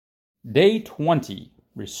Day 20,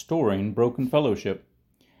 Restoring Broken Fellowship.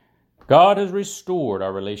 God has restored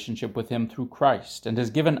our relationship with Him through Christ and has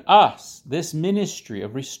given us this ministry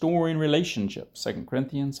of restoring relationships, 2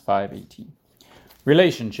 Corinthians 5:18.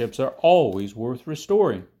 Relationships are always worth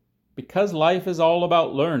restoring. Because life is all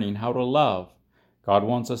about learning how to love, God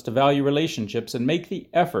wants us to value relationships and make the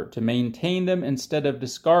effort to maintain them instead of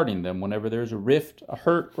discarding them whenever there's a rift, a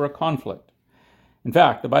hurt, or a conflict. In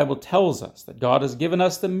fact, the Bible tells us that God has given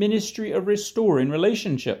us the ministry of restoring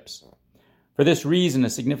relationships. For this reason, a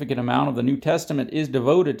significant amount of the New Testament is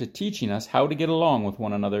devoted to teaching us how to get along with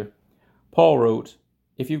one another. Paul wrote,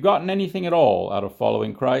 "If you've gotten anything at all out of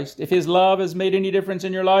following Christ, if His love has made any difference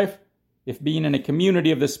in your life, if being in a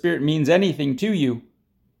community of the Spirit means anything to you,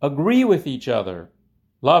 agree with each other,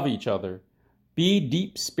 love each other, be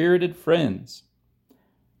deep-spirited friends."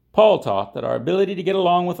 Paul taught that our ability to get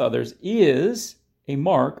along with others is a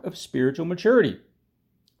mark of spiritual maturity.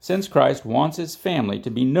 Since Christ wants His family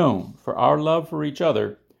to be known for our love for each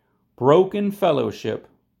other, broken fellowship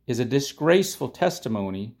is a disgraceful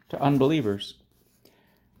testimony to unbelievers.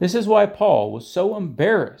 This is why Paul was so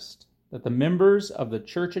embarrassed that the members of the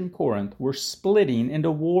church in Corinth were splitting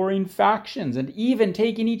into warring factions and even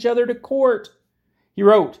taking each other to court. He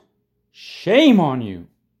wrote, "Shame on you!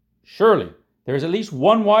 Surely there is at least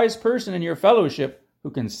one wise person in your fellowship who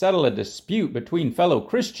can settle a dispute between fellow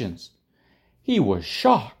Christians." He was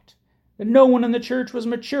shocked that no one in the church was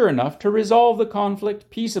mature enough to resolve the conflict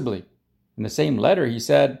peaceably. In the same letter, he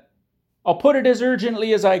said, "I'll put it as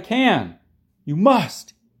urgently as I can. You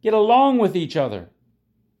must get along with each other."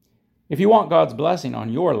 If you want God's blessing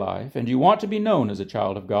on your life and you want to be known as a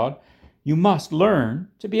child of God, you must learn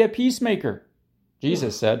to be a peacemaker.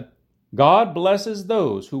 Jesus said, "God blesses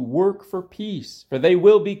those who work for peace, for they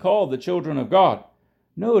will be called the children of God."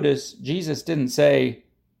 Notice Jesus didn't say,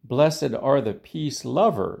 "Blessed are the peace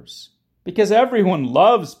lovers," because everyone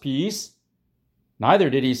loves peace. Neither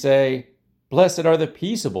did He say, "Blessed are the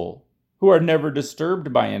peaceable, who are never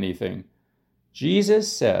disturbed by anything."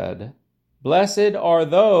 Jesus said, "Blessed are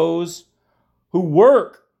those who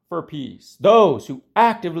work for peace, those who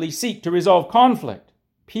actively seek to resolve conflict."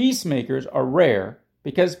 Peacemakers are rare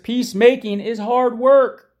because peacemaking is hard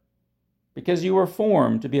work. Because you were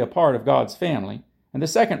formed to be a part of God's family, and the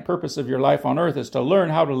second purpose of your life on earth is to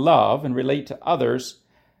learn how to love and relate to others,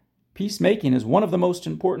 peacemaking is one of the most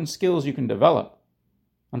important skills you can develop.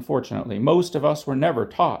 Unfortunately, most of us were never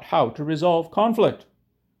taught how to resolve conflict.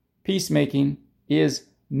 Peacemaking is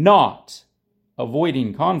not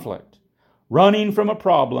avoiding conflict. Running from a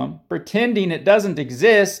problem, pretending it doesn't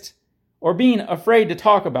exist, or being afraid to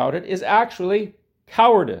talk about it is actually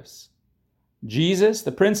cowardice. Jesus,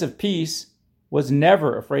 the Prince of Peace, was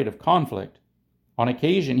never afraid of conflict. On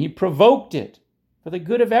occasion, He provoked it for the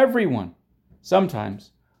good of everyone.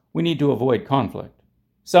 Sometimes we need to avoid conflict.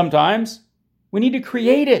 Sometimes we need to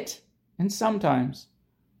create it. And sometimes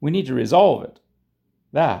we need to resolve it.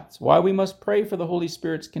 That's why we must pray for the Holy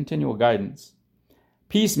Spirit's continual guidance.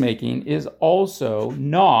 Peacemaking is also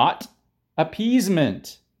not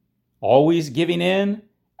appeasement. Always giving in,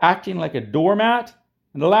 acting like a doormat,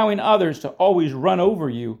 and allowing others to always run over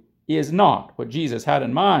you is not what Jesus had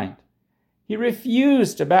in mind. He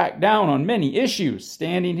refused to back down on many issues,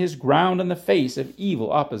 standing His ground in the face of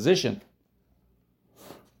evil opposition.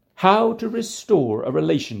 How to restore a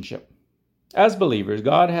relationship. As believers,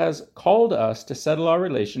 God has called us to settle our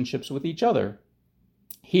relationships with each other.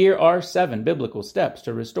 Here are 7 biblical steps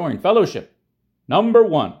to restoring fellowship. Number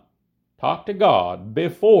 1, talk to God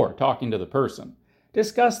before talking to the person.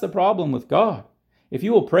 Discuss the problem with God. If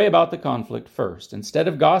you will pray about the conflict first, instead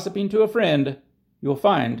of gossiping to a friend, you'll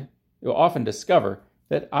often discover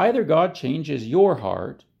that either God changes your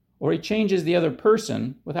heart or He changes the other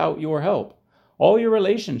person without your help. All your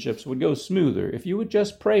relationships would go smoother if you would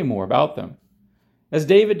just pray more about them. As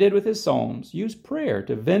David did with his Psalms, use prayer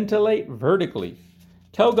to ventilate vertically.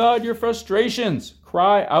 Tell God your frustrations.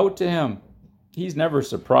 Cry out to Him. He's never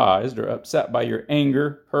surprised or upset by your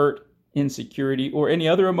anger, hurt, insecurity, or any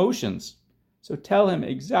other emotions. So tell Him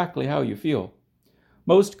exactly how you feel.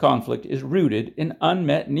 Most conflict is rooted in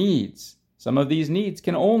unmet needs. Some of these needs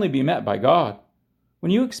can only be met by God.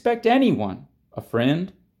 When you expect anyone, a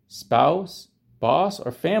friend, spouse, boss,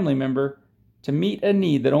 or family member, to meet a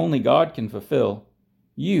need that only God can fulfill,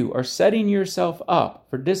 you are setting yourself up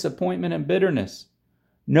for disappointment and bitterness.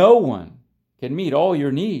 No one can meet all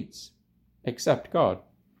your needs except God.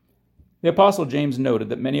 The Apostle James noted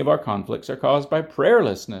that many of our conflicts are caused by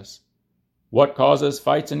prayerlessness. What causes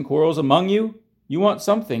fights and quarrels among you? You want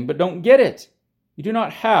something, but don't get it. You do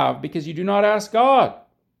not have because you do not ask God.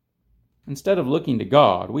 Instead of looking to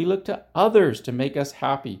God, we look to others to make us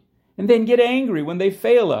happy. and then get angry when they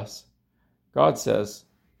fail us. God says,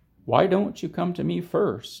 why don't you come to me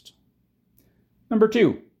first? Number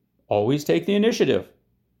 2, always take the initiative.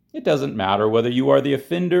 It doesn't matter whether you are the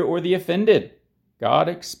offender or the offended. God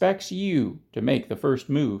expects you to make the first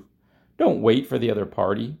move. Don't wait for the other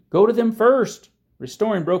party. Go to them first.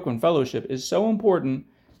 Restoring broken fellowship is so important,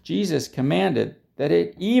 Jesus commanded that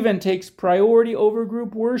it even takes priority over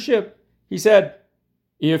group worship. He said,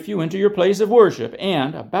 if you enter your place of worship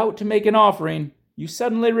and, about to make an offering, you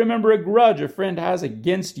suddenly remember a grudge a friend has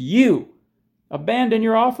against you, abandon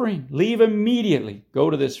your offering. Leave immediately.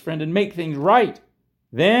 Go to this friend and make things right.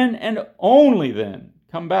 Then and only then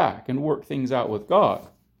come back and work things out with God.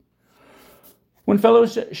 When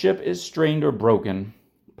fellowship is strained or broken,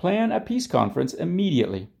 plan a peace conference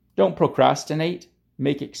immediately. Don't procrastinate,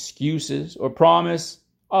 make excuses, or promise,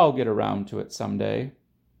 I'll get around to it someday.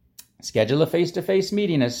 Schedule a face-to-face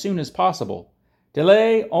meeting as soon as possible.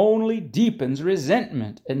 Delay only deepens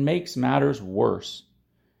resentment and makes matters worse.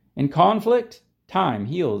 In conflict, time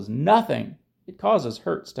heals nothing. It causes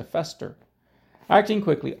hurts to fester. Acting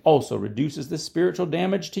quickly also reduces the spiritual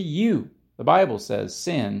damage to you. The Bible says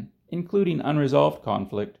sin, including unresolved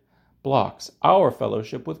conflict, blocks our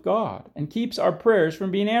fellowship with God and keeps our prayers from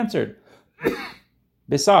being answered,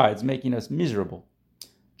 besides making us miserable.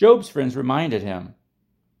 Job's friends reminded him,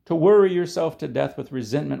 to worry yourself to death with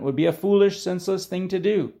resentment would be a foolish, senseless thing to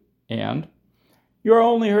do, and you are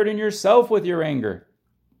only hurting yourself with your anger.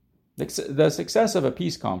 The success of a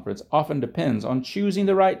peace conference often depends on choosing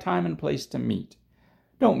the right time and place to meet.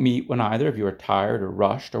 Don't meet when either of you are tired or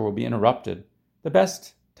rushed or will be interrupted. The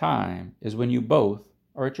best time is when you both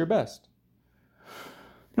are at your best.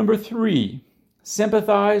 Number 3,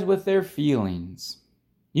 sympathize with their feelings.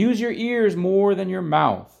 Use your ears more than your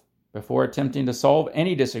mouth. Before attempting to solve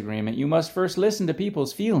any disagreement, you must first listen to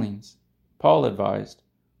people's feelings. Paul advised,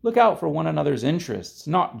 look out for one another's interests,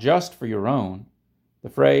 not just for your own. The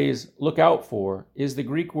phrase, look out for, is the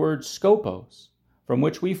Greek word skopos, from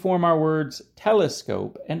which we form our words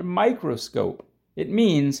telescope and microscope. It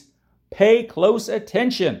means pay close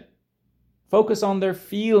attention. Focus on their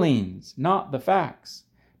feelings, not the facts.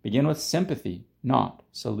 Begin with sympathy, not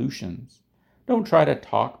solutions. Don't try to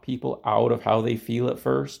talk people out of how they feel at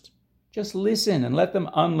first. Just listen and let them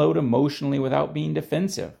unload emotionally without being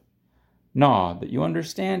defensive. Nod that you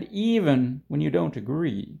understand even when you don't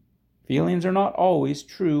agree. Feelings are not always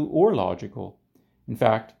true or logical. In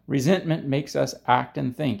fact, resentment makes us act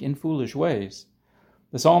and think in foolish ways.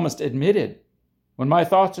 The psalmist admitted, when my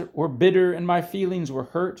thoughts were bitter and my feelings were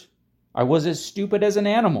hurt, I was as stupid as an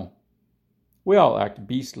animal. We all act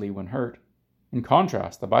beastly when hurt. In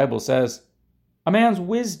contrast, the Bible says, a man's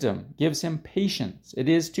wisdom gives him patience. It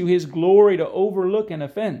is to his glory to overlook an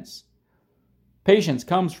offense. Patience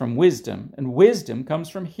comes from wisdom, and wisdom comes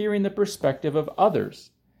from hearing the perspective of others.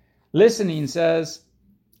 Listening says,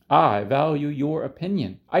 I value your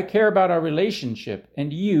opinion. I care about our relationship,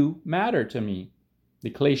 and you matter to me. The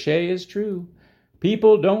cliche is true.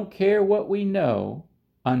 People don't care what we know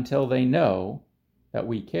until they know that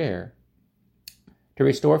we care. To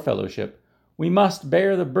restore fellowship, we must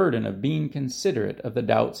bear the burden of being considerate of the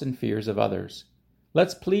doubts and fears of others.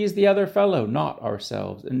 Let's please the other fellow, not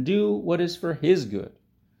ourselves, and do what is for his good.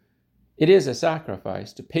 It is a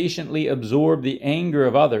sacrifice to patiently absorb the anger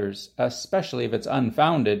of others, especially if it's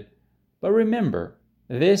unfounded. But remember,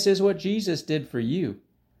 this is what Jesus did for you.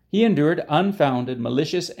 He endured unfounded,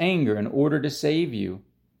 malicious anger in order to save you.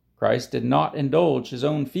 Christ did not indulge his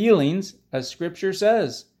own feelings, as Scripture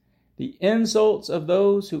says. The insults of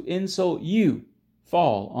those who insult you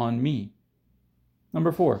fall on me.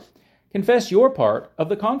 Number 4, confess your part of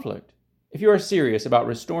the conflict. If you are serious about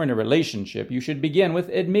restoring a relationship, you should begin with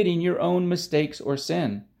admitting your own mistakes or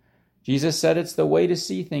sin. Jesus said it's the way to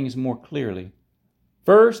see things more clearly.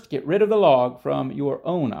 First, get rid of the log from your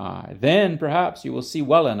own eye. Then perhaps you will see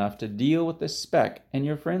well enough to deal with the speck in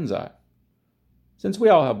your friend's eye. Since we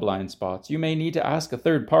all have blind spots, you may need to ask a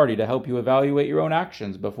third party to help you evaluate your own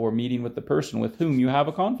actions before meeting with the person with whom you have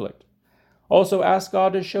a conflict. Also, ask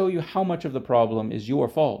God to show you how much of the problem is your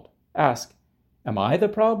fault. Ask, am I the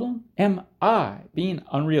problem? Am I being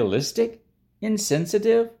unrealistic,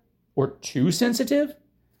 insensitive, or too sensitive?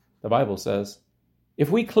 The Bible says,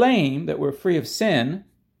 if we claim that we're free of sin,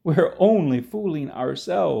 we're only fooling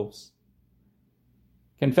ourselves.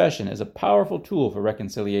 Confession is a powerful tool for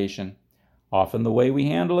reconciliation. Often the way we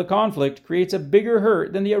handle a conflict creates a bigger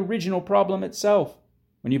hurt than the original problem itself.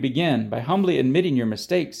 When you begin by humbly admitting your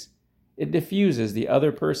mistakes, it diffuses the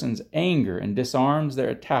other person's anger and disarms their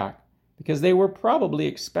attack because they were probably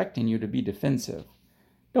expecting you to be defensive.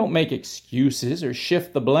 Don't make excuses or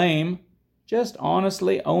shift the blame. Just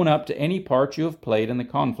honestly own up to any part you have played in the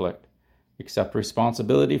conflict. Accept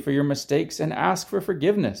responsibility for your mistakes and ask for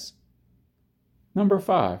forgiveness. Number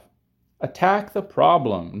 5, attack the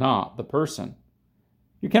problem, not the person.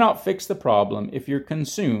 You cannot fix the problem if you're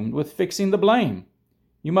consumed with fixing the blame.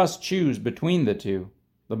 You must choose between the two.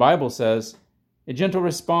 The Bible says, a gentle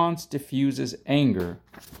response diffuses anger,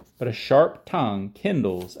 but a sharp tongue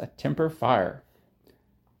kindles a temper fire.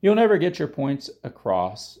 You'll never get your points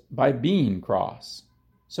across by being cross.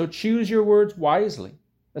 So choose your words wisely.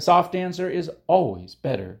 A soft answer is always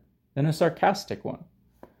better than a sarcastic one.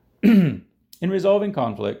 In resolving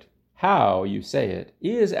conflict, how you say it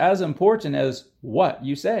is as important as what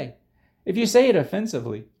you say. If you say it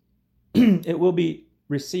offensively, it will be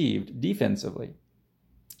received defensively.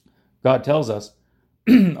 God tells us,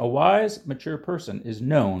 a wise, mature person is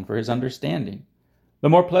known for his understanding. The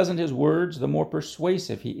more pleasant his words, the more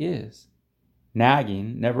persuasive he is.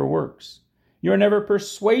 Nagging never works. You're never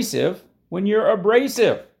persuasive when you're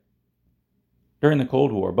abrasive. During the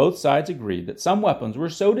Cold War, both sides agreed that some weapons were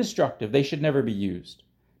so destructive they should never be used.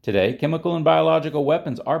 Today, chemical and biological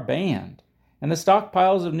weapons are banned, and the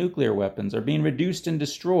stockpiles of nuclear weapons are being reduced and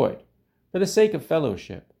destroyed. For the sake of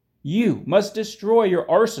fellowship, you must destroy your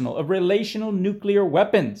arsenal of relational nuclear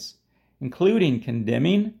weapons, including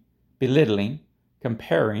condemning, belittling,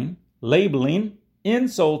 comparing, labeling,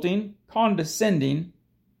 insulting, condescending,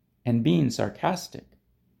 and being sarcastic.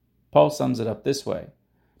 Paul sums it up this way.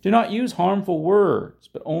 Do not use harmful words,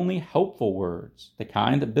 but only helpful words, the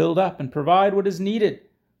kind that build up and provide what is needed,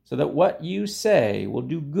 so that what you say will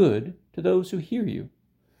do good to those who hear you.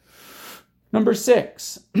 Number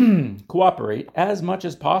 6, cooperate as much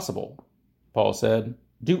as possible. Paul said,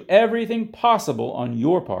 do everything possible on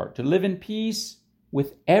your part to live in peace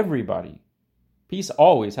with everybody. Peace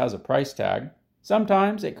always has a price tag.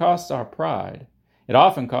 Sometimes it costs our pride. It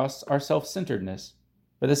often costs our self-centeredness.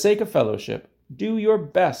 For the sake of fellowship, do your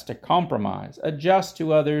best to compromise, adjust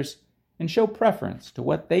to others, and show preference to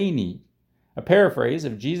what they need. A paraphrase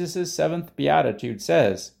of Jesus' 7th Beatitude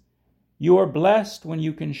says, you are blessed when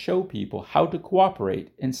you can show people how to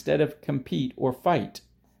cooperate instead of compete or fight.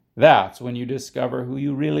 That's when you discover who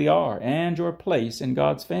you really are and your place in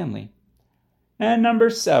God's family. And number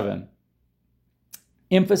 7,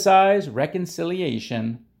 emphasize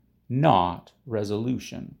reconciliation, not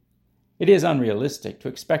resolution. It is unrealistic to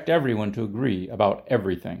expect everyone to agree about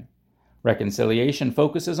everything. Reconciliation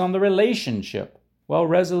focuses on the relationship, while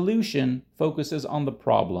resolution focuses on the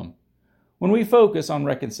problem. When we focus on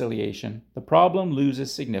reconciliation, the problem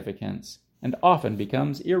loses significance and often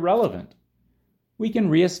becomes irrelevant. We can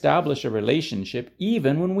reestablish a relationship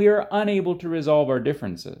even when we are unable to resolve our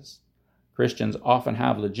differences. Christians often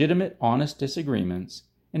have legitimate, honest disagreements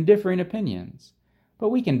and differing opinions, but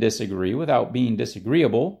we can disagree without being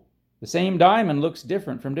disagreeable. The same diamond looks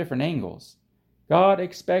different from different angles. God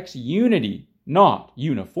expects unity, not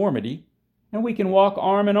uniformity, and we can walk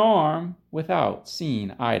arm in arm without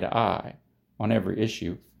seeing eye to eye on every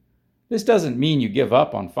issue. This doesn't mean you give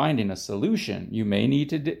up on finding a solution. You may need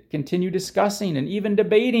to continue discussing and even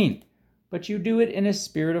debating, but you do it in a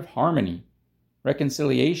spirit of harmony.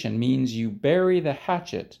 Reconciliation means you bury the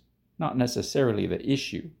hatchet, not necessarily the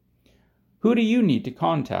issue. Who do you need to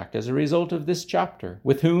contact as a result of this chapter?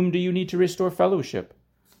 With whom do you need to restore fellowship?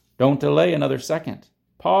 Don't delay another second.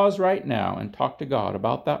 Pause right now and talk to God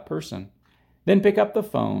about that person. Then pick up the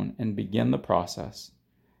phone and begin the process.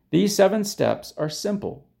 These 7 steps are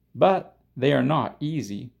simple, but they are not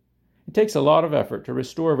easy. It takes a lot of effort to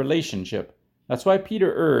restore a relationship. That's why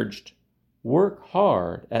Peter urged, work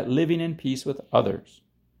hard at living in peace with others.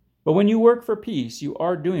 But when you work for peace, you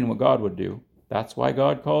are doing what God would do. That's why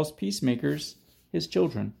God calls peacemakers his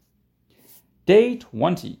children. Day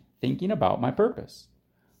 20, thinking about my purpose.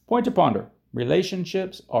 Point to ponder.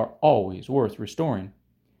 Relationships are always worth restoring.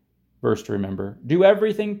 Verse to remember, do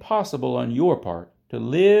everything possible on your part to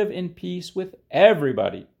live in peace with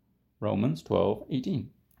everybody. Romans 12:18.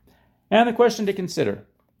 And the question to consider,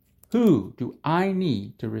 who do I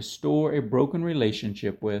need to restore a broken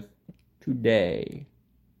relationship with today?